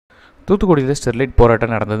தூத்துக்குடியில் ஸ்டெர்லைட்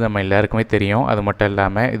போராட்டம் நடந்தது நம்ம எல்லாருக்குமே தெரியும். அது மட்டும்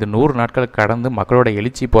இல்லாமல் இது 100 நாட்கள் கடந்து மக்களோட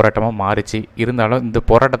எழுச்சி போராட்டமாக மாறிச்சு. இருந்தாலும் இந்த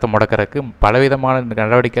போராட்டத்தை முடக்கிறதுக்கு பலவிதமான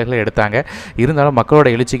நடவடிக்கைகளை எடுத்தாங்க. இருந்தாலும் மக்களோட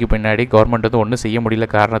எழுச்சிக்கு பின்னாடி கவர்மெண்ட் வந்து ஒன்றும் செய்ய முடியல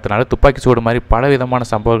காரணத்தினால துப்பாக்கி சூடு மாதிரி பலவிதமான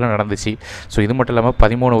சம்பவங்கள் நடந்துச்சு. ஸோ இது மட்டும் இல்லாமல்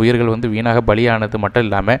 13 உயிர்கள் வந்து வீணாக பலியானது மட்டும்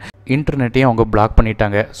இல்லாமல் இன்டர்நெட்டையும் அவங்க பிளாக்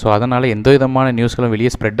பண்ணிட்டாங்க. ஸோ அதனால் எந்த விதமான நியூஸ்களும்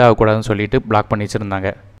வெளியே ஸ்ப்ரெட் ஆகக்கூடாதுன்னு சொல்லிட்டு பிளாக் பண்ணி வச்சுருந்தாங்க.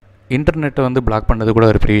 இன்டர்நெட்டை வந்து பிளாக் பண்ணது கூட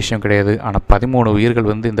ஒரு பெரிய விஷயம் கிடையாது. ஆனால் 13 உயிர்கள்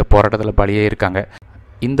வந்து இந்த போராட்டத்தில் பலியே இருக்காங்க.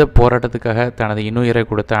 இந்த போராட்டத்துக்காக தனது இன்னுயிரை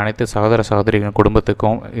கொடுத்த அனைத்து சகோதர சகோதரிகளின்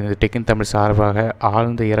குடும்பத்துக்கும் இந்த டெக் இன் தமிழ் சார்பாக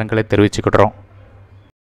ஆழ்ந்த இரங்கலை தெரிவிச்சுக்கிட்டோம்.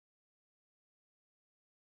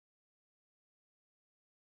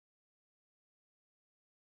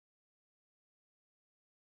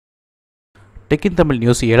 டெக் இன் தமிழ்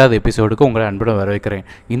நியூஸ் 7வது எபிசோடுக்கு உங்களை அன்புடன் வரவேற்கிறேன்.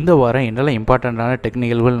 இந்த வாரம் என்னெல்லாம் இம்பார்ட்டண்ட்டான டெக்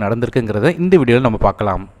நிகழ்வுகள் நடந்திருக்குங்கிறத இந்த வீடியோவில் நம்ம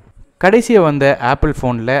பார்க்கலாம். கடைசியாக வந்த ஆப்பிள்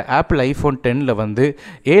ஃபோனில் ஆப்பிள் ஐஃபோன் 10ல் வந்து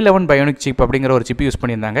A11 பயோனிக் சிப் அப்படிங்கிற ஒரு சிப் யூஸ்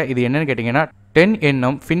பண்ணியிருந்தாங்க. இது என்னென்னு கேட்டிங்கன்னா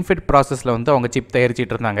 10nm ஃபின்ஃபிட் ப்ராசஸில் வந்து அவங்க சிப்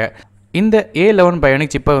தயாரிச்சிட்டு இருந்தாங்க. இந்த A11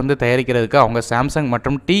 பயோனிக் சிப்பை வந்து தயாரிக்கிறதுக்கு அவங்க சாம்சங்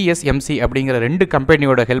மற்றும் TSMC அப்படிங்கிற 2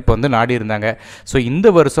 கம்பெனியோட ஹெல்ப் வந்து நாடி இருந்தாங்க. ஸோ இந்த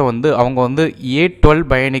வருஷம் வந்து அவங்க வந்து A12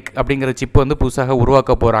 பயோனிக் அப்படிங்கிற சிப் வந்து புதுசாக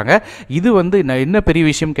உருவாக்க போகிறாங்க. இது வந்து என்ன பெரிய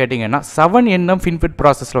விஷயம் கேட்டிங்கன்னா 7nm ஃபின்ஃபிட்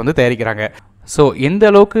ப்ராசஸில் வந்து தயாரிக்கிறாங்க. ஸோ எந்த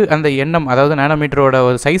அளவுக்கு அந்த எண்ணம் அதாவது நானோமீட்டரோட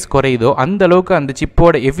ஒரு சைஸ் குறையுதோ அந்த அளவுக்கு அந்த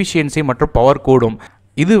சிப்போட எஃபிஷியன்சி மற்றும் பவர் கூடும்.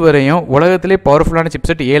 இதுவரையும் உலகத்திலே பவர்ஃபுல்லான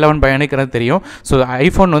சிப்செட் A11 பயோனிக்னு தெரியும். ஸோ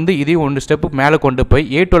ஐஃபோன் வந்து இதையும் 1 ஸ்டெப்பு மேலே கொண்டு போய்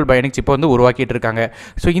A12 பயோனிக் சிப்பை வந்து உருவாக்கிட்டு இருக்காங்க.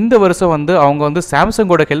 ஸோ இந்த வருஷம் வந்து அவங்க வந்து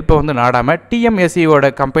சாம்சங்கோட ஹெல்ப்பை வந்து நாடாமல் TSMCயோட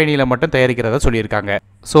கம்பெனியில் மட்டும் தயாரிக்கிறதா சொல்லியிருக்காங்க.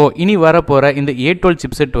 ஸோ இனி வரப்போகிற இந்த A12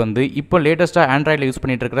 சிப்செட் வந்து இப்போ லேட்டஸ்ட்டாக ஆண்ட்ராய்டில் யூஸ்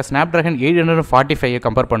பண்ணிட்டு இருக்கிற Snapdragon 845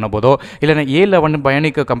 கம்பேர் பண்ண போதோ இல்லைனா A11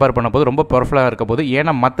 பயோனிக்கை கம்பேர் பண்ண போது ரொம்ப பவர்ஃபுல்லாக இருக்க போது.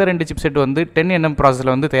 ஏன்னா மற்ற 2 சிப்செட் வந்து 10nm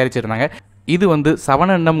ப்ராசஸில் வந்து தயாரிச்சிருந்தாங்க. இது வந்து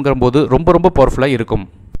 7nmங்கிற போது ரொம்ப பவர்ஃபுல்லாக இருக்கும்.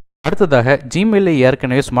 அடுத்ததாக ஜிமெயிலில்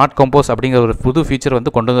ஏற்கனவே ஸ்மார்ட் கம்போஸ் அப்படிங்கிற ஒரு புது ஃபீச்சர்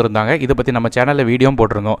வந்து கொண்டு வந்திருந்தாங்க. இதை பற்றி நம்ம சேனலில் வீடியோவும்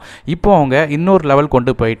போட்டிருந்தோம். இப்போ அவங்க இன்னொரு லெவல்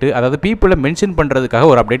கொண்டு போயிட்டு அதாவது பீப்புளை மென்ஷன் பண்ணுறதுக்காக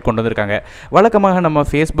ஒரு அப்டேட் கொண்டு வந்திருக்காங்க. வழக்கமாக நம்ம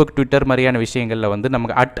ஃபேஸ்புக் ட்விட்டர் மாதிரியான விஷயங்களில் வந்து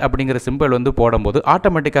நமக்கு அப்படிங்கிற சிம்பிள் வந்து போடும்போது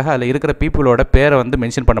ஆட்டோமேட்டிக்காக அதில் இருக்கிற பீப்புளோட பேரை வந்து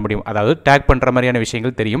மென்ஷன் பண்ண முடியும். அதாவது டேக் பண்ணுற மாதிரியான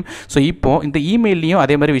விஷயங்கள் தெரியும். ஸோ இப்போ இந்த இமெயிலையும்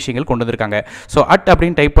அதே மாதிரி விஷயங்கள் கொண்டு வந்திருக்காங்க. ஸோ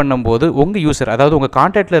அப்படின்னு டைப் பண்ணும்போது உங்கள் யூசர் அதாவது உங்கள்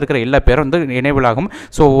கான்டாக்டில் இருக்கிற எல்லா பேரும் வந்து எனேபிள் ஆகும்.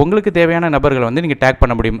 ஸோ உங்களுக்கு தேவையான நபர்களை வந்து நீங்கள் டேக்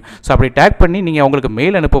பண்ண முடியும். ஸோ அப்படி டேக் பண்ணி நீங்கள் அவங்களுக்கு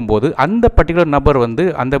மெயில் அனுப்பும்போது அந்த பர்டிகுலர் நபர் வந்து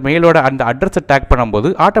அந்த மெயிலோட அந்த அட்ரஸை டேக் பண்ணும்போது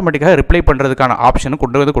ஆட்டோமேட்டிக்காக ரிப்ளை பண்ணுறதுக்கான ஆப்ஷனும்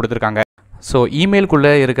கொண்டு வந்து கொடுத்துருக்காங்க. ஸோ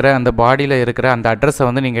இமெயிலுக்குள்ளே இருக்கிற அந்த பாடியில் இருக்கிற அந்த அட்ரஸை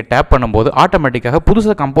வந்து நீங்கள் டேப் பண்ணும்போது ஆட்டோமேட்டிக்காக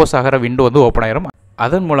புதுசாக கம்போஸ் ஆகிற விண்டோ வந்து ஓப்பன் ஆயிரும்.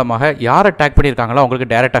 அதன் மூலமாக யாரை டேக் பண்ணியிருக்காங்களோ அவங்களுக்கு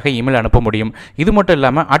டேரெக்டாக இமெயில் அனுப்ப முடியும். இது மட்டும்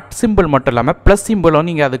இல்லாமல் சிம்பிள் மட்டும் இல்லாமல் ப்ளஸ் சிம்பிளும்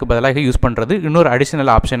நீங்கள் அதுக்கு பதிலாக யூஸ் பண்ணுறது இன்னொரு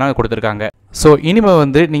அடிஷனல் ஆப்ஷனாக கொடுத்துருக்காங்க. ஸோ இனிமேல்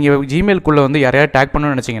வந்து நீங்கள் ஜிமெயிலுக்குள்ளே வந்து யாரையாவது டேக்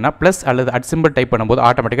பண்ணணும்னு நினச்சிங்கன்னா ப்ளஸ் அல்லது சிம்பிள் டைப் பண்ணும்போது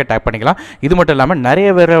ஆட்டோமேட்டிக்காக டேக் பண்ணிக்கலாம். இது மட்டும் இல்லாமல் நிறைய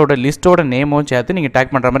பேரோட லிஸ்ட்டோட நேமும் சேர்த்து நீங்கள்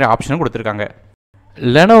டேக் பண்ணுற மாதிரி ஆப்ஷனும் கொடுத்துருக்காங்க.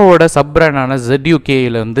 லெனோவோட சப் பிராண்டான ZUK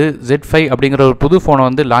வந்து Z5 அப்படிங்கிற ஒரு புது ஃபோனை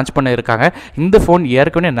வந்து லான்ச் பண்ண இருக்காங்க. இந்த ஃபோன்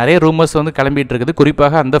ஏற்கனவே நிறைய ரூமர்ஸ் வந்து கிளம்பிட்டு இருக்குது.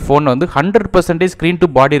 குறிப்பாக அந்த ஃபோன் வந்து 100% ஸ்க்ரீன் டு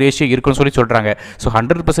பாடி ரேஷியோ இருக்குன்னு சொல்லி சொல்கிறாங்க. So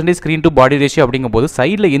 100% screen to body ratio அப்படிங்கும்போது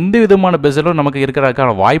சைடில் எந்த விதமான பெசலும் நமக்கு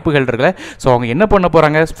இருக்கிறதுக்கான வாய்ப்புகள் இருக்குல்ல. ஸோ அவங்க என்ன பண்ண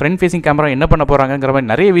போகிறாங்க, ஃப்ரண்ட் ஃபேசிங் கேமரா என்ன பண்ண போகிறாங்கிற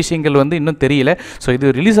மாதிரி நிறைய விஷயங்கள் வந்து இன்னும் தெரியல. ஸோ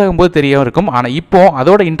இது ரிலீஸ் ஆகும்போது தெரிய இருக்கும். ஆனால் இப்போ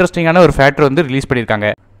அதோட இன்ட்ரெஸ்டிங்கான ஒரு ஃபேக்டர் வந்து ரிலீஸ் பண்ணியிருக்காங்க.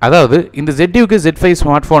 அதாவது இந்த ZUK Z5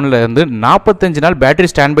 ஸ்மார்ட் ஃபோனில் இருந்து 45 நாள் பேட்டரி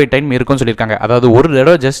ஸ்டாண்ட் பை டைம் இருக்குன்னு சொல்லியிருக்காங்க. அதாவது ஒரு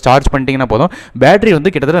தடவை ஜஸ்ட் சார்ஜ் பண்ணிட்டீங்கன்னா போதும் பேட்டரி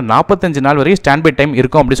வந்து கிட்டத்தட்ட 45 நாள் வரைக்கும் ஸ்டாண்ட் பை டைம்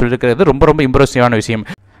இருக்கும் அப்படி சொல்லியிருக்கிறது ரொம்ப இம்ப்ரெசிவான விஷயம்.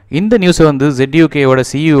 இந்த நியூஸை வந்து ZUKயோட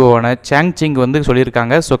CEO சாங்சிங் வந்து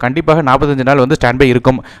சொல்லியிருக்காங்க. ஸோ கண்டிப்பாக 45 நாள் வந்து ஸ்டாண்ட் பை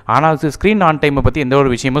இருக்கும். ஆனால் ஸ்க்ரீன் ஆன் டைமை பற்றி எந்த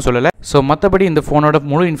ஒரு விஷயமும் சொல்லலை. ஸோ மற்றபடி இந்த ஃபோனோட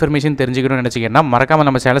முழு இன்ஃபர்மேஷன் தெரிஞ்சுக்கணும்னு நினச்சிங்கன்னா மறக்காமல்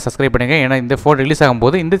நம்ம சேனலை சப்ஸ்கிரைப் பண்ணுங்க. ஏன்னா இந்த ஃபோன் ரிலீஸ்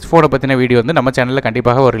ஆகும்போது இந்த ஃபோனை பற்றின வீடியோ வந்து நம்ம சேனலில்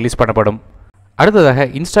கண்டிப்பாக ஒரு ரிலீஸ் பண்ணப்படும். அடுத்ததாக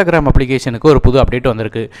இன்ஸ்டாகிராம் அப்ளிகேஷனுக்கு ஒரு புது அப்டேட்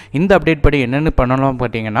வந்திருக்கு. இந்த அப்டேட் படி என்னென்னு பண்ணலாம்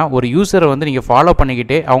பார்த்தீங்கன்னா ஒரு யூஸரை வந்து நீங்கள் ஃபாலோ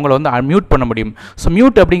பண்ணிக்கிட்டே அவங்கள வந்து மியூட் பண்ண முடியும். ஸோ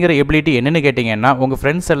மியூட் அப்படிங்கிற எபிலிட்டி என்னென்னு கேட்டிங்கன்னா உங்கள்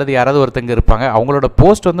ஃப்ரெண்ட்ஸ் அல்லது யாராவது ஒருத்தங்க இருப்பாங்க, அவங்களோட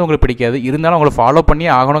போஸ்ட் வந்து உங்களுக்கு பிடிக்காது, இருந்தாலும் அவங்கள ஃபாலோ பண்ணி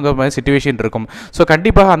ஆகணுங்கிற மாதிரி சிச்சுவேஷன் இருக்கும். ஸோ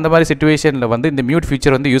கண்டிப்பாக அந்த மாதிரி சிச்சுவேஷனில் வந்து இந்த மியூட்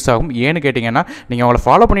ஃபீச்சர் வந்து யூஸ் ஆகும். ஏன்னு கேட்டிங்கன்னா நீங்கள் அவங்கள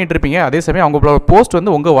ஃபாலோ பண்ணிட்டு இருப்பீங்க, அதே சமயம் அவங்களோட போஸ்ட்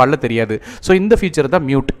வந்து உங்கள் வாலில் தெரியாது. ஸோ இந்த ஃபீச்சர் தான்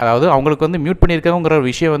மியூட். அதாவது அவங்களுக்கு வந்து மியூட் பண்ணியிருக்காங்கிற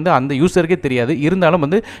விஷயம் வந்து அந்த யூஸருக்கே தெரியாது, இருந்தாலும்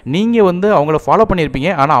வந்து நீங்கள் வந்து அவங்கள ஃபாலோ பண்ணியிருப்பீங்க,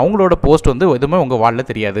 ஆனால் அவங்களோட போஸ்ட் வந்து எதுவுமே உங்கள் வாலில்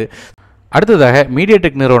தெரியாது. அடுத்ததாக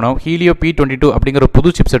மீடியாடெக் நிறுவனம் Helio P22 அப்படிங்கிற புது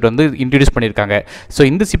சிப்செட் வந்து இன்ட்ரடியூஸ் பண்ணியிருக்காங்க. ஸோ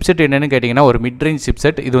இந்த சிப்செட் என்னென்னு கேட்டிங்கன்னா ஒரு மிட் ரேஞ்ச்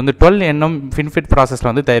சிப்செட். இது வந்து 12nm ஃபின்ஃபிட் ப்ராசஸில்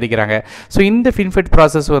வந்து தயாரிக்கிறாங்க. ஸோ இந்த ஃபின்ஃபிட்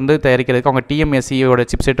ப்ராசஸ் வந்து தயாரிக்கிறதுக்கு அவங்க TSMCயோட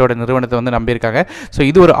சிப்செட்டோட நிறுவனத்தை வந்து நம்பியிருக்காங்க. ஸோ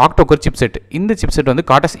இது ஒரு ஆக்டோகோர் சிப்செட். இந்த சிப்செட் வந்து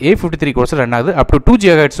Cortex A53 கோர்ஸில் ரன் ஆகுது. அப் டு 2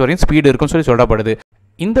 GHz வரையும் ஸ்பீடு இருக்குன்னு சொல்லி சொல்லப்படுது.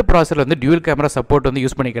 இந்த ப்ராசஸில் வந்து டியூல் கேமரா சப்போர்ட் வந்து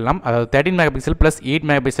யூஸ் பண்ணிக்கலாம். அதாவது 13 mega pixel plus 8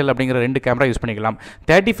 mega pixel அப்படிங்கிற 2 கேமரா யூஸ் பண்ணிக்கலாம்.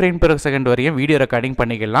 30 ஃப்ரேம் பெர் செகண்ட் வரையும் வீடியோ ரெக்கார்டிங்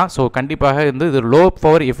பண்ணிக்கலாம். ஸோ கண்டிப்பாக வந்து இது லோ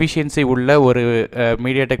பவர் எஃபிஷியன்சி உள்ள ஒரு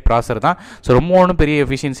மீடியாடெக் ப்ராசஸர் தான். ஸோ ரொம்ப ஒன்றும் பெரிய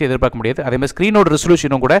எஃபிஷியன்சி எதிர்பார்க்க முடியாது. அதேமாதிரி ஸ்க்ரீனோட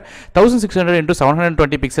ரெசல்யூஷனும் கூட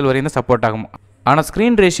 1600x720 பிக்சல் வரையும் தான் சப்போர்ட் ஆகும். ஆனால்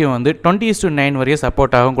ஸ்க்ரீன் ரேஷியோ வந்து 20:9 வரையும்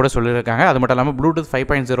சப்போர்ட் ஆகும் கூட சொல்லியிருக்காங்க. அது மட்டும் இல்லாமல் ப்ளூடூத்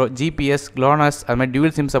 5.0, ஜிபிஎஸ், GLONASS அது மாதிரி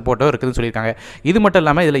டியூல் சிம் சப்போர்ட்டும் இருக்குதுன்னு சொல்லியிருக்காங்க. இது மட்டும்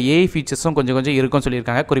இல்லாமல் இதில் ஏஐ ஃபீச்சர்ஸும் கொஞ்சம் இருக்குன்னு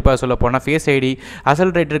சொல்லியிருக்காங்க. குறிப்பாக சொல்ல போனால் ஃபேஸ் ஐடி,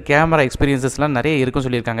 அசல்ரேட்டட் கேமரா எக்ஸ்பீரியன்ஸஸ்லாம் நிறைய இருக்குன்னு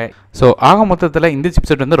சொல்லியிருக்காங்க. ஸோ ஆக மொத்தத்தில் இந்த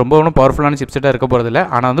சிப்செட் வந்து ரொம்ப ஒன்றும் பவர்ஃபுல்லான சிப்செட்டாக இருக்க போகிறதில்ல.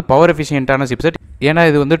 ஆனால் வந்து பவர் எஃபிஷியன்ட்டான சிப்செட். ஏன்னா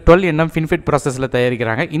இது வந்து 12nm ஃபின்ஃபிட் ப்ராசஸில்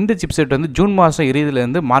தயாரிக்கிறாங்க. இந்த சிப்செட் வந்து ஜூன் மாதம்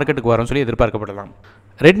இறுதியிலேருந்து மார்க்கெட்டுக்கு வரும்னு சொல்லி எதிர்பார்க்கப்படலாம்.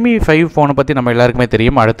 Redmi 5 ஃபோனை பற்றி நம்ம எல்லாருக்குமே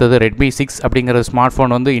தெரியும். அடுத்தது Redmi 6 அப்படிங்கிற ஸ்மார்ட்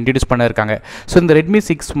ஃபோன் வந்து இன்ட்ரடியூஸ் பண்ணியிருக்காங்க. ஸோ இந்த Redmi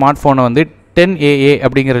 6 ஸ்மார்ட் ஃபோனை வந்து 10AA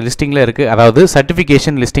அப்படிங்கிற லிஸ்டிங்கில் இருக்குது. அதாவது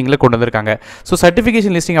சர்டிஃபிகேஷன் லிஸ்டிங்கில் கொண்டு வந்திருக்காங்க. ஸோ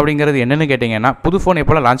சர்டிஃபிகேஷன் லிஸ்டிங் அப்படிங்கிறது என்னென்னு கேட்டிங்கன்னா, புது ஃபோன்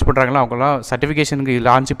எப்போலாம் லான்ச் பண்ணுறாங்களோ அவங்களாம் சர்டிஃபிகேஷனுக்கு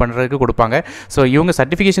லான்ச் பண்ணுறதுக்கு கொடுப்பாங்க. ஸோ இவங்க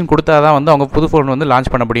சர்டிஃபிகேஷன் கொடுத்தா தான் வந்து அவங்க புது ஃபோன் வந்து லான்ச்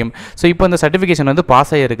பண்ண முடியும். ஸோ இப்போ இந்த சர்டிஃபிகேஷன் வந்து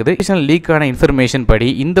பாஸ் ஆகிருக்குது. லீக்கான இன்ஃபர்மேஷன் படி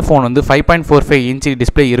இந்த ஃபோன் வந்து 5.45 இன்ச்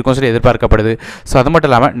டிஸ்பிளே இருக்கும்னு சொல்லி எதிர்பார்க்கப்படுது. ஸோ அது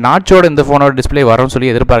மட்டும் இல்லாமல் நாச்சோட இந்த ஃபோனோட டிஸ்பிளே வரும்னு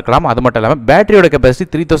சொல்லி எதிர்பார்க்கலாம். அது மட்டும் இல்லாமல் பேட்டரியோட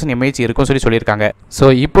கெப்பாசிட்டி 3000 mAh இருக்கும்னு சொல்லியிருக்காங்க. ஸோ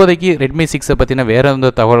இப்போதைக்கு Redmi 6 பற்றின வேறு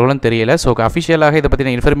எந்த தகவல்களும் தெரியல. ஸோ அஃபிஷியலாக இதை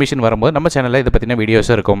பற்றின இன்ஃபர்மேஷன் வரும்போது நம்ம சேனலில் இதை பற்றின வீடியோஸ்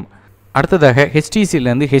இருக்கும். அடுத்ததாக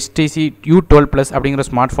HTCலேருந்து HTC U12 அப்படிங்கிற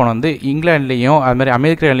ஸ்மார்ட் ஃபோன் வந்து இங்கிலாந்துலேயும் அது மாதிரி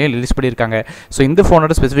அமெரிக்காலையும் ரிலீஸ் பண்ணியிருக்காங்க. ஸோ இந்த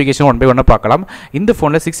ஃபோனோட ஸ்பெசிஃபிகேஷன் ஒன் பை ஒன்னாக பார்க்கலாம். இந்த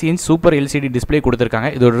ஃபோனில் 6 இன்ச் சூப்பர் LCD டிஸ்பிளே கொடுத்துருக்காங்க.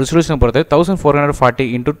 இதோட ரெசல்யூஷன் பொறுத்து 1440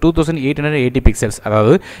 × 2880 பிக்சல்ஸ்.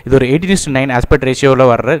 அதாவது இது ஒரு 18:9 ஆஸ்பெக்ட் ரேஷியோவில்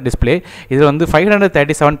வர்ற டிஸ்பிளே. இதில் வந்து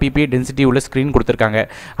 537 ppi டென்சிட்டி உள்ள ஸ்க்ரீன் கொடுத்துருக்காங்க.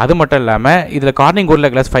 அது மட்டும் இல்லாமல் இதில் கார்னிங்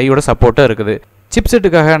கோரில்லா கிளாஸ் 5 சப்போர்ட்டும் இருக்குது.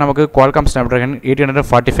 சிப்செட்டுக்காக நமக்கு Qualcomm Snapdragon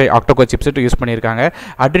 845 octa-core chipset use பண்ணியிருக்காங்க.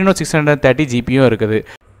 Adreno 630 GPU இருக்குது.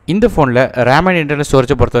 இந்த ஃபோனில் ரேம் அண்ட் இன்டர்னல்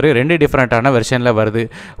ஸ்டோரேஜை பொறுத்தவரை 2 டிஃப்ரெண்ட்டான வெர்ஷனில் வருது.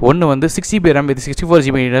 ஒன்று வந்து 6GB RAM with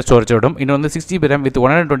 64GB internal ஸ்டோரேஜோடும், இன்னும் வந்து 6GB RAM with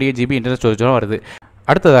 128GB internal ஸ்டோரேஜோடும் வருது.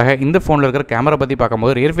 அடுத்ததாக இந்த ஃபோனில் இருக்கிற கேமரா பற்றி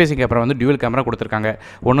பார்க்கும்போது ரியர் ஃபேசிங் கேமரா வந்து டியூவல் கேமரா கொடுத்துருக்காங்க.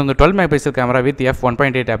 ஒன்று வந்து 12 megapixel camera with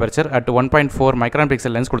f1.8 aperture at 1.4 micron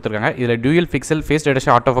pixel lens கொடுத்துருக்காங்க. இதில் dual pixel face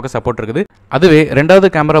detection auto focus support இருக்குது. அதுவே ரெண்டாவது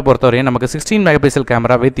கேமரா பொறுத்தவரையும் நமக்கு 16 megapixel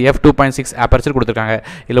camera with f2.6 aperture கொடுத்துருக்காங்க.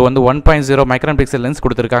 இதில் வந்து 1.0 மைக்ரான் பிக்சல் லென்ஸ்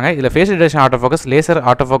கொடுத்துருக்காங்க. இதில் face detection auto focus, laser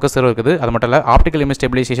auto focus இருக்குது. அது மட்டும் இல்லை optical image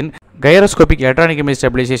stabilisation, gyroscopic electronic image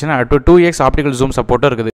stabilisation at 2x optical zoom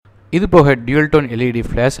சப்போர்ட்டும் இருக்குது. இது போக டியூல் டோன் LED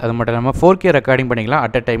ஃப்ளாஷ், அது மட்டும் இல்லாமல் 4K ரெக்கார்டிங் பண்ணிக்கலாம்.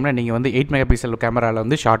 அட் அ டைமில் நீங்கள் வந்து 8 மெகாபிக்சல் கேமராவில்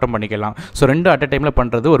வந்து ஷார்ட்டும் பண்ணிக்கலாம். ஸோ 2 அட் அ டைமில்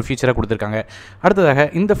பண்ணுறது ஒரு ஃபீச்சராக கொடுத்துருக்காங்க. அடுத்ததாக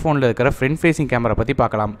இந்த ஃபோனில் இருக்கிற ஃப்ரண்ட் ஃபேசிங் கேமரா பற்றி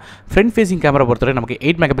பார்க்கலாம். ஃப்ரண்ட் ஃபேசிங் கேமரா பொறுத்தவரை நமக்கு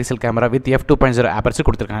 8 megapixel camera with f2.0 aperture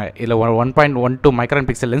கொடுத்துருக்காங்க. இதில் 1.12 மைக்ரான்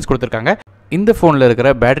பிக்சல் லென்ஸ் கொடுத்துருக்காங்க. இந்த ஃபோனில் இருக்கிற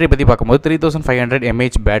பேட்டரி பற்றி பார்க்கும்போது 3500 mAh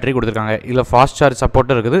பேட்டரி கொடுத்துருக்காங்க. இதில் ஃபாஸ்ட் சார்ஜ்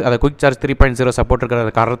சப்போர்ட் இருக்குது. அதை குயிக் சார்ஜ் 3.0 சப்போர்ட்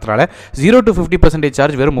இருக்கிற காரணத்தினால 0 to 50%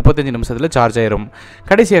 சார்ஜ் வெறும் 35 நிமிஷத்தில் சார்ஜ் ஆயிரும்.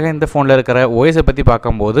 கடைசியாக இந்த ஃபோனில் இருக்கிற OS பற்றி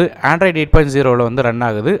பார்க்கும்போது Android 8.0 வந்து ரன்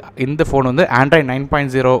ஆகுது. இந்த ஃபோன் வந்து Android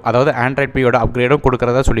 9.0 அதாவது Android Pயோட அப்கிரேடும்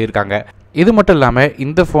கொடுக்குறதா சொல்லியிருக்காங்க. இது மட்டும் இல்லாமல்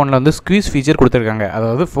இந்த ஃபோனில் வந்து ஸ்குவீஸ் ஃபீச்சர் கொடுத்துருக்காங்க.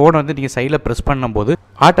 அதாவது ஃபோன் வந்து நீங்கள் சைடில் ப்ரெஸ் பண்ணும்போது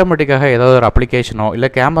ஆட்டோமேட்டிக்காக ஏதாவது ஒரு அப்ளிகேஷனோ இல்லை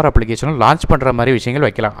கேமரா அப்ளிகேஷனோ லான்ச் பண்ணுற மாதிரி விஷயங்கள்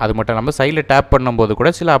வைக்கலாம். அது மட்டும் இல்லாமல் சைடில் டேப் பண்ணும்போது கூட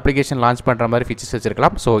சில அப்ளிகேஷன் லான்ச் பண்ணுற மாதிரி ஃபீச்சர்ஸ்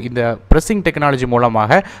வச்சிருக்கலாம். ஸோ இந்த ப்ரெஸ்ஸிங் டெக்னாலஜி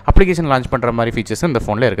மூலமாக அப்ளிகேஷன் லான்ச் பண்ணுற மாதிரி ஃபீச்சர்ஸ் இந்த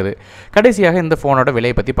ஃபோனில் இருக்குது. கடைசியாக இந்த ஃபோனோட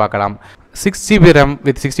விலையை பற்றி பார்க்கலாம். 6GB RAM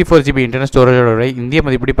with 64GB internal ஸ்டோரேஜோட விலை இந்திய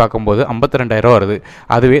மதிப்படி பார்க்கும்போது 52,000 வருது.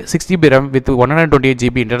 அதுவே 6GB RAM with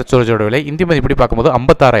 128GB internal ஸ்டோரேஜோட விலை இந்திய மதிப்படி பார்க்கும்போது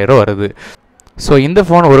 56,000 வருது. ஸோ இந்த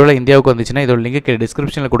ஃபோன் ஒருவேளை இந்தியாவுக்கு வந்துச்சுன்னா இதோட லிங்க்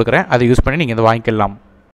டிஸ்கிரிப்ஷனில் கொடுக்குறேன். அதை யூஸ் பண்ணி நீங்கள் இதை வாங்கிக்கலாம்.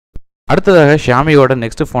 அடுத்ததாக ஷாமியோட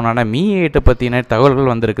நெக்ஸ்ட் ஃபோனான Mi 8 பற்றின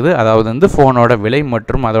தகவல்கள் வந்திருக்குது. அதாவது இந்த ஃபோனோட விலை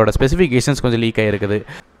மற்றும் அதோட ஸ்பெசிஃபிகேஷன்ஸ் கொஞ்சம் லீக் ஆகிருக்குது.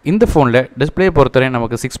 இந்த ஃபோனில் டிஸ்பிளே பொறுத்தவரை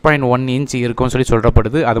நமக்கு 6.1 இன்ச் இருக்கும்னு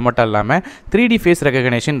சொல்லப்படுது. அது மட்டும் இல்லாமல் 3D ஃபேஸ்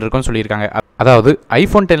ரெகக்னேஷன் இருக்கும்னு சொல்லியிருக்காங்க. அதாவது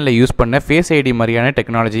iPhone 10 யூஸ் பண்ண ஃபேஸ் ஐடி மாதிரியான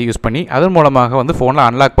டெக்னாலஜி யூஸ் பண்ணி அதன் மூலமாக வந்து ஃபோனில்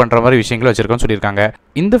அன்லாக் பண்ணுற மாதிரி விஷயங்கள் வச்சிருக்கோம்னு சொல்லியிருக்காங்க.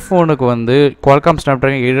 இந்த ஃபோனுக்கு வந்து Qualcomm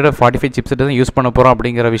Snapdragon 845 சிப்செட் தான் யூஸ் பண்ண போகிறோம்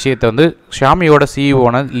அப்படிங்கிற விஷயத்தை வந்து ஷாமியோட CEO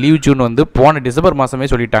லீவ் ஜூன் வந்து போன டிசம்பர் மாதமே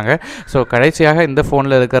சொல்லிட்டாங்க. ஸோ கடைசியாக இந்த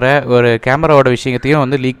ஃபோனில் இருக்கிற ஒரு கேமராவோட விஷயத்தையும்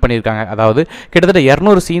வந்து லீக் பண்ணியிருக்காங்க. அதாவது கிட்டத்தட்ட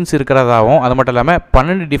 200 சீன்ஸ் இருக்கிறதாகவும் அது மட்டும் இல்லாமல்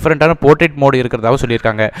 12 டிஃப்ரெண்ட்டான போர்ட்ரேட் மோடு இருக்கிறதாகவும்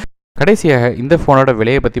சொல்லியிருக்காங்க. கடைசியாக இந்த ஃபோனோட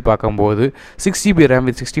விலையை பற்றி பார்க்கும்போது 6GB RAM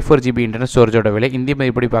with 64GB internal ஸ்டோரேஜோட விலை இந்திய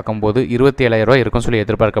மதிப்படி பார்க்கும்போது 27,000 இருக்கும்னு சொல்லி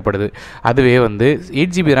எதிர்பார்க்கப்படுது. அதுவே வந்து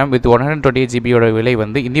 8GB RAM வித் 128GBயோட விலை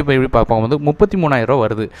வந்து இந்திய மதிப்படி பார்க்கும்போது 33,000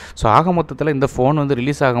 வருது. ஸோ ஆக மொத்தத்தில் இந்த ஃபோன் வந்து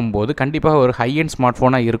ரிலீஸ் ஆகும்போது கண்டிப்பாக ஒரு ஹை எண்ட் ஸ்மார்ட்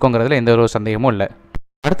ஃபோனாக இருக்குங்கிறதுல எந்த ஒரு சந்தேகமும் இல்லை.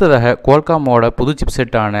 அடுத்ததாக குவால்காமோட புது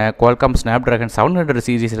சிப்செட்டான குவால்காம் ஸ்னாப்ட்ராகன் 700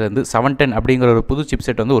 சீரிஸ்லேருந்து 710 அப்படிங்கிற ஒரு புது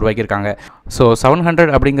சிப்செட் வந்து உருவாக்கியிருக்காங்க. ஸோ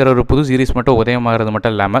 700 அப்படிங்கிற ஒரு புது சீரிஸ் மட்டும் உதயமாகிறது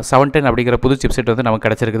மட்டும் இல்லாமல் 710 அப்படிங்கிற புது சிப்செட் வந்து நமக்கு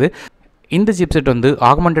கிடச்சிருக்குது. இந்த சிப்செட் வந்து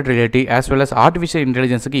augmented reality as well as artificial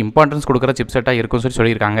இன்டெலிஜென்ஸுக்கு importance கொடுக்குற சிப்செட்டாக இருக்கும்னு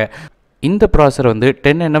சொல்லியிருக்காங்க. இந்த ப்ராசர் வந்து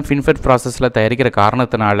 10nm ஃபின்ஃபெட் ப்ராசஸில் தயாரிக்கிற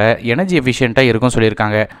காரணத்தினால எனர்ஜி எஃபிஷியண்ட்டாக இருக்கும்னு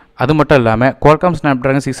சொல்லியிருக்காங்க. அது மட்டும் இல்லாமல் குவால்காம்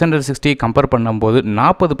ஸ்னாப்ட்ராகன் 660 கம்பேர் பண்ணும்போது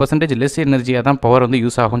 40% லெஸ் எனர்ஜியாக தான் பவர் வந்து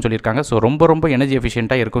யூஸ் ஆகும்னு சொல்லியிருக்காங்க. ஸோ ரொம்ப எனர்ஜி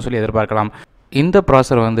எஃபிஷியண்ட்டாக இருக்கும்னு சொல்லி எதிர்பார்க்கலாம். இந்த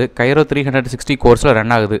ப்ராசர் வந்து கைரோ 360 கோர்ஸில்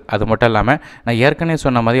ரன் ஆகுது. அது மட்டும் இல்லாமல் நான் ஏற்கனவே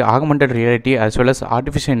சொன்ன மாதிரி augmented reality as well as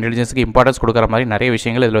artificial இன்டெலிஜென்ஸுக்கு importance கொடுக்குற மாதிரி நிறைய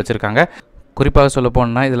விஷயங்கள் இதில் வச்சுருக்காங்க. குறிப்பாக சொல்ல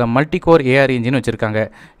போனால் இதில் மல்டி கோர் ஏஆர் இன்ஜின் வச்சுருக்காங்க.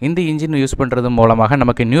 இந்த இன்ஜின் யூஸ் பண்ணுறது மூலமாக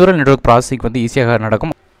நமக்கு நியூரல் நெட்வொர்க் ப்ராசஸிங் வந்து ஈஸியாக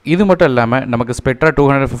நடக்கும். இது மட்டும் இல்லாமல் நமக்கு ஸ்பெக்ட்ரா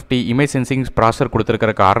 250 இமேஜ் சென்சிங் ப்ராசர்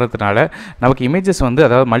கொடுத்துருக்கிற காரணத்தினால நமக்கு இமேஜஸ் வந்து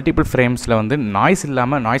அதாவது மல்டிபிள் ஃப்ரேம்ஸில் வந்து நாய்ஸ்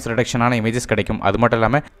இல்லாமல் நாய்ஸ் ரிடக்ஷனான இமேஜஸ் கிடைக்கும். அது மட்டும்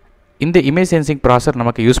இல்லாமல் இந்த இமேஜ் சென்சிங் ப்ராசர்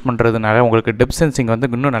நமக்கு யூஸ் பண்ணுறதுனால உங்களுக்கு டெப்த் சென்சிங் வந்து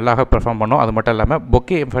இன்னும் நல்லா பெர்ஃபார்ம் பண்ணும். அது மட்டும் இல்லாமல்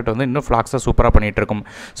பொக்கே எஃபெக்ட் வந்து இன்னும் ஃப்ளாக்ஸாக சூப்பராக பண்ணிகிட்டு இருக்கும்.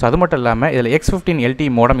 ஸோ அது மட்டும் இல்லாமல் இதில் X15 LTE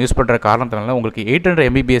மோடம் யூஸ் பண்ணுற காரணத்தினால உங்களுக்கு 800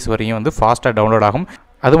 Mbps வரையும் வந்து ஃபாஸ்ட்டாக டவுன்லோட் ஆகும்.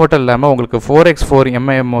 அது மட்டும் இல்லாமல் உங்களுக்கு 4x4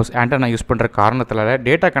 MMOS ஆண்டனா யூஸ் பண்ணுற காரணத்தினால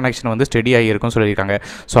டேட்டா கனெக்ஷன் வந்து ஸ்டெடியாக இருக்கும்னு சொல்லியிருக்காங்க.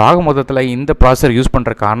 ஸோ ஆக மொத்தத்தில் இந்த ப்ராசர் யூஸ்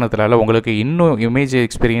பண்ணுற காரணத்தினால உங்களுக்கு இன்னும் இமேஜ்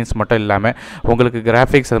எக்ஸ்பீரியன்ஸ் மட்டும் இல்லாமல் உங்களுக்கு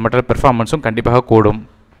கிராஃபிக்ஸ் அது மட்டும் பெர்ஃபார்மன்ஸும் கண்டிப்பாக கூடும்.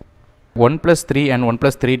 OnePlus 3 and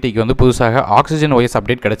OnePlus 3Tக்கு வந்து புதுசாக ஆக்சிஜன் OS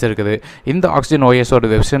அப்டேட் கிடச்சிருக்குது. இந்த ஆக்சிஜன் OSோட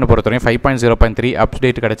வெர்ஷனை பொறுத்தவரையும் 5.0.3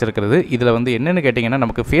 அப்டேட் கிடச்சிருக்குது. இதில் வந்து என்னென்னு கேட்டிங்கன்னா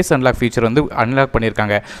நமக்கு ஃபேஸ் அன்லாக் ஃபீச்சர் வந்து அன்லாக்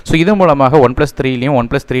பண்ணியிருக்காங்க. ஸோ இது மூலமாக OnePlus 3லையும்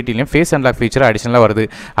OnePlus 3Tலையும் face unlock feature அடிஷனலாக வருது.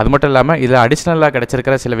 அது மட்டும் இல்லாமல் இதில் அடிஷனலாக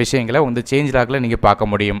கிடச்சிருக்கிற சில விஷயங்களை வந்து சேஞ்ச் லாக்கில் நீங்கள்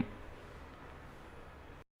பார்க்க முடியும்.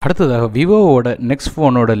 அடுத்ததாக விவோவோட நெக்ஸ்ட்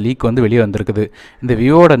ஃபோனோட லீக் வந்து வெளியே வந்திருக்குது. இந்த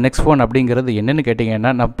விவோட நெக்ஸ்ட் ஃபோன் அப்படிங்கிறது என்னென்னு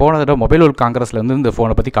கேட்டிங்கன்னா நான் போன தடவை மொபைல் வேர்ல்ட் காங்கிரஸில் வந்து இந்த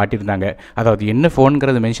ஃபோனை பற்றி காட்டியிருந்தாங்க. அதாவது என்ன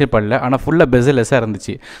ஃபோனுங்கிறது மென்ஷன் பண்ணல, ஆனால் ஃபுல்லாக பெசலெஸ்ஸாக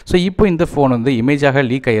இருந்துச்சு. ஸோ இப்போ இந்த ஃபோன் வந்து இமேஜாக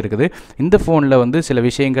லீக் ஆகிருக்குது. இந்த ஃபோனில் வந்து சில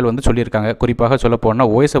விஷயங்கள் வந்து சொல்லியிருக்காங்க. குறிப்பாக சொல்ல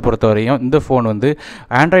போனால் ஓஎஸை பொறுத்தவரையும் இந்த ஃபோன் வந்து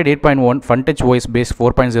ஆண்ட்ராய்டு 8.1 ஃபன்டச் ஓஎஸ் பேஸ்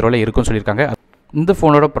 4.0ல இருக்குன்னு சொல்லியிருக்காங்க. இந்த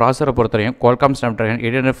ஃபோனோட ப்ராசரை பொறுத்தவரையும் Qualcomm Snapdragon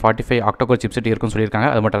 845 ஆக்டோகோர் சிப்செட் இருக்குன்னு சொல்லியிருக்காங்க.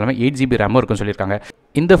 அது மட்டும் இல்லாமல் 8GB ரேமும் இருக்குன்னு சொல்லியிருக்காங்க.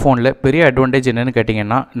 இந்த ஃபோனில் பெரிய அட்வான்டேஜ் என்னென்னு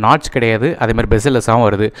கேட்டிங்கன்னா நாட்ச் கிடையாது, அதேமாதிரி பெசலெஸ்ஸாகவும்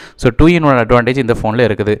வருது. ஸோ 2-in-1 அட்வான்டேஜ் இந்த ஃபோனில்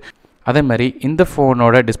இருக்குது. அதே மாதிரி இந்த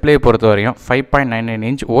ஃபோனோட டிஸ்பிளே பொறுத்தவரையும் 5.99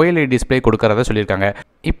 இன்ச் OLED டிஸ்பிளே கொடுக்கறத சொல்லியிருக்காங்க.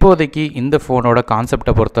 இப்போதைக்கு இந்த ஃபோனோட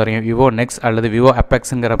கான்செப்டை பொறுத்தவரையும் விவோ நெக்ஸ்ட் அல்லது விவோ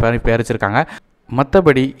அப்பெக்ஸுங்கிற மாதிரி பேர் வச்சிருக்காங்க.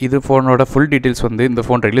 மற்றபடி இது ஃபோனோட ஃபுல் டீட்டெயில்ஸ் வந்து இந்த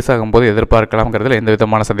ஃபோன் ரிலீஸ் ஆகும்போது எதிர்பார்க்கலாம்ங்கிறதுல எந்த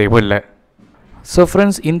விதமான சந்தேகமும் இல்லை. ஸோ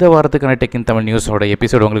ஃப்ரெண்ட்ஸ், இந்த வாரத்துக்கான டெக் இன் தமிழ் நியூஸோட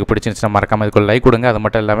எபிசோடு உங்களுக்கு பிடிச்சிருந்துச்சுன்னா மறக்காமல் இதுக்கு லைக் கொடுங்க. அது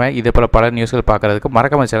மட்டும் இல்லாமல் இதே போல் பல நியூஸ்கள் பார்க்குறதுக்கு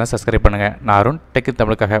மறக்காமல் சேனல் சப்ஸ்கிரைப் பண்ணுங்கள். நான் அருண் டெக் இன்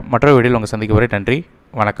தமிழுக்காக மற்றொரு வீடியோவில் உங்கள் சந்திக்கும் வரை நன்றி,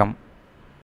 வணக்கம்.